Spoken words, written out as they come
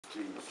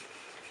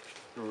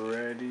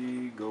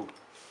Ready, go.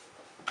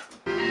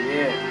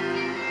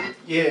 Yeah.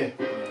 Yeah.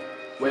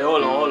 Wait,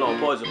 hold on.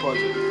 Pause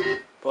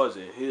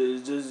it.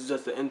 It's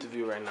just an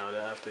interview right now.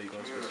 That after you're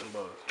gonna spit some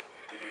bars.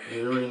 Yeah,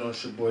 you already know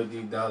it's your boy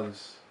D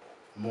Dollaz.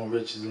 More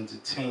Riches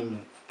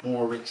Entertainment.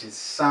 More Riches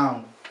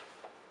Sound.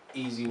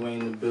 Eazy way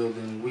in the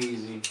building.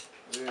 Weezy.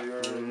 Yeah, you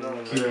already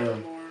know. Yeah.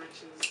 More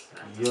Riches.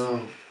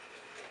 Yo.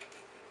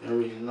 You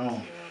already know.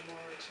 More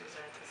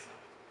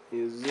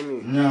Riches.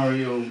 Eazy.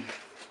 Nario.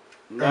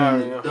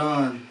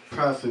 Done.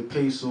 Profit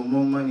Peso.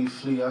 More money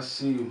flee. I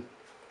see you.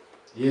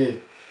 Yeah.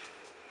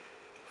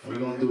 We're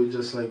gonna do it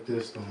just like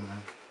this though,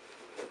 man.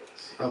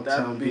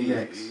 Uptown That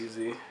BX.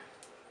 Eazy.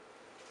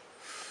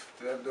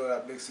 They're doing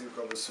that big city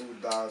called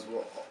Dollaz.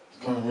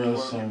 Real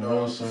song. A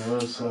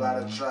lot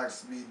of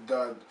tracks be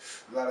done.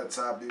 A lot of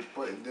time be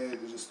put in there to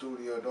the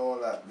studio and all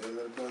that. They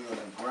let it do it on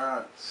the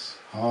ground. It's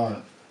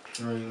hard.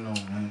 You already know,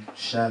 man.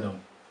 Shadow.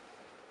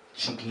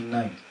 Chinky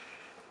Night.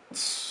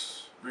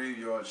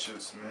 Graveyard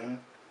shits, man.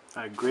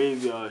 That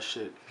graveyard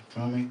shit.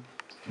 Feel me?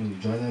 Really,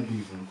 draw that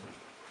beat real quick.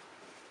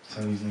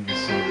 Tell these niggas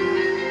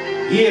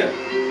something. Yeah.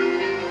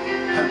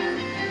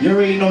 You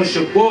already know it's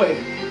your boy. D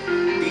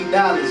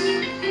Dollaz.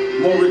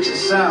 More Riches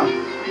Sound.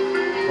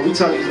 What we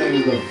tell these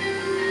niggas though?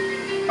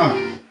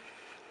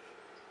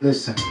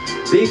 Listen.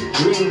 Big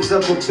dreams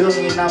of $1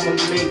 billion, I'ma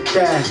make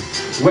that.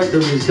 Whether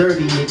it's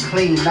dirty or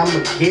clean, I'ma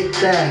get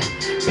that.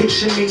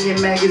 Picture me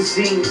in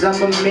magazines,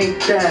 I'ma make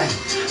that.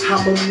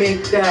 I'ma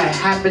make that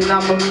happen,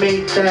 I'ma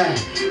make that.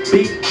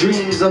 Big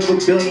dreams of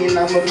 $1 billion,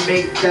 I'ma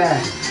make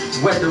that.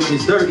 Whether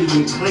it's dirty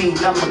or clean,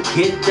 I'ma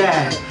get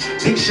that.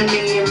 Picture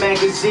me in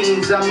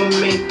magazines, I'ma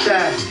make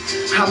that.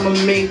 I'ma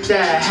make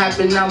that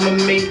happen, I'ma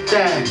make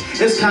that.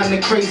 It's kinda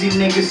crazy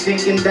niggas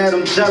thinking that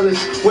I'm jealous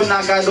when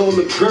I got all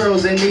the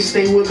girls and they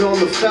stay with all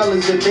the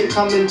fellas. If they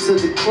come into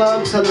the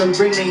club, tell them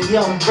bring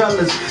their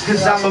umbrellas.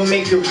 Cause I'ma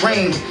make it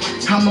rain,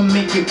 I'ma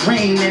make it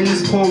rain. And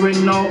it's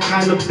pouring all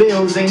kind of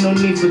bills, ain't no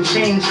need for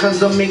change.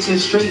 Cause I'm making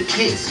straight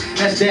hits,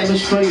 that's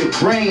damage for your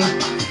brain.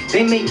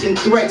 They making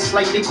threats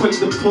like they quick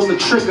to pull the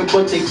trigger,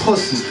 but they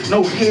pussy.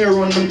 No hair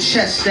on them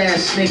chest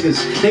ass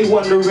niggas. They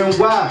wondering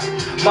why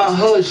my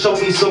hood show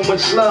me so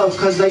much love.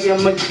 Cause I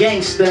am a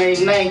gangster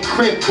and I ain't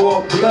Crip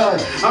or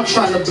blood. I'm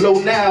trying to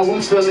blow now,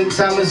 I'm feeling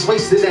time is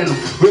wasted. And I'm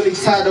really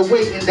tired of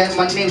waiting that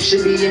my name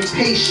should be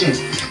impatient.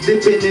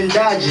 Dipping and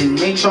dodging,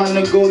 ain't trying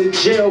to go to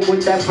jail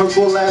with that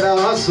purple out of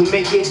hustle,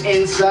 making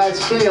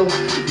insides fail.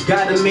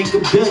 Gotta make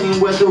 $1 billion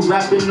whether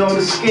rapping on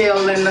the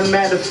scale. And I'm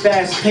at a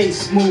fast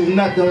pace, smooth,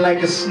 nothing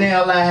like a snail.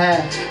 I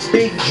have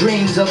big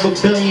dreams of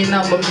 $1 billion,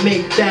 I'ma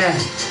make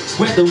that.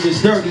 Whether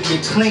it's dirty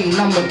or clean,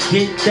 I'ma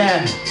get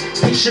that.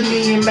 Picture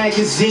me in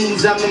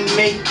magazines, I'ma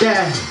make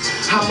that.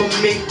 I'ma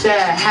make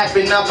that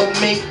happen, I'ma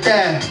make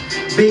that.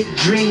 Big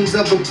dreams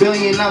of $1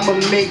 billion, I'ma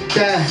make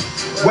that.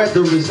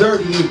 Whether it's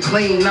dirty or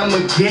clean, I'ma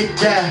get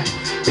that.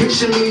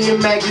 Picture me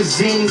in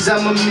magazines,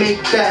 I'ma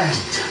make that.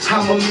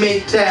 I'ma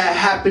make that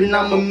happen,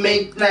 I'ma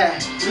make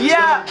that.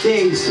 Yeah.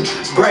 Days,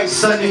 bright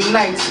sunny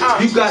nights,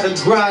 you gotta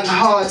grind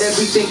hard,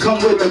 everything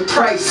come with a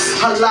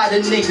price. A lot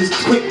of niggas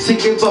quick to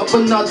give up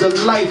another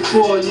life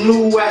for a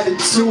new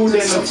attitude and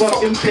a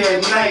fucking pair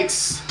of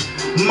Nikes.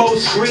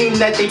 Most scream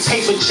that they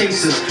paper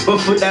chasers, but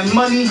for that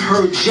money,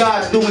 heard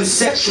y'all doing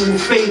sexual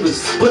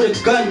favors. Put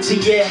a gun to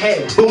your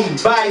head, boom,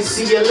 bye,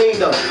 see you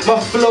later. My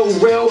flow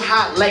real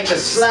hot like a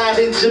slide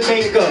in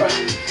Jamaica.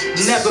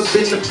 Never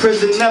been to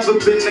prison, never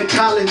been to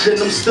college, and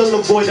I'm still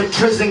avoiding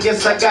prison.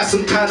 Guess I got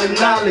some kind of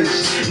knowledge.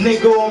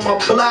 Nigga on my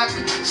block,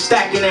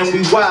 stacking and we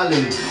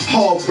wildin'.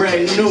 All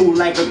brand new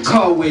like a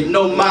car with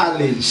no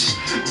mileage.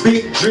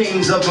 Big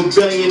dreams of $1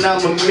 billion,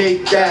 I'ma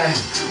make that.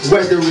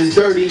 Whether it's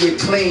dirty or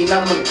clean,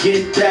 I'ma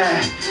get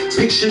that.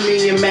 Picture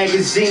me in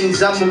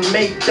magazines, I'ma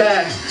make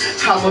that.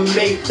 I'ma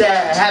make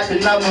that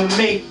happen, I'ma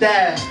make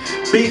that.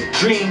 Big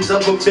dreams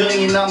of $1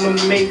 billion, I'ma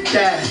make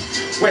that.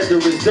 Whether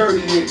it's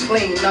dirty or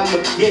clean,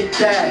 I'ma get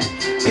that.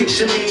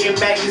 Picture me in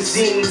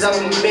magazines,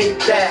 I'ma make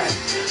that.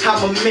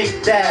 I'ma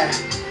make that.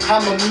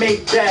 I'ma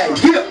make that.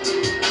 Yeah.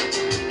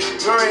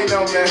 You already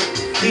know, man.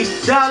 D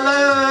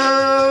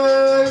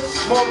Dollaz.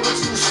 More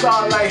Riches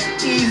Starlight.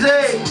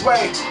 Eazy.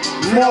 Right.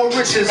 More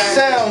Riches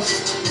Sounds.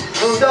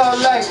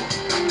 Starlight.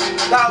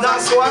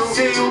 Nazo, I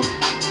see you.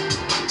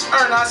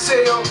 Earn, I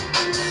see you.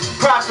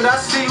 Profit, I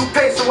see you.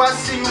 Peso, I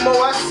see you. Mo,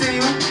 I see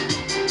you.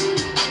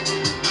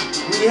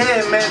 We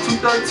here, man.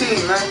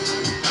 213, man.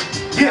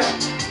 Yeah.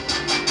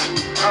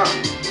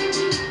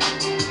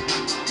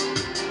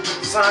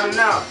 Signing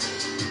out.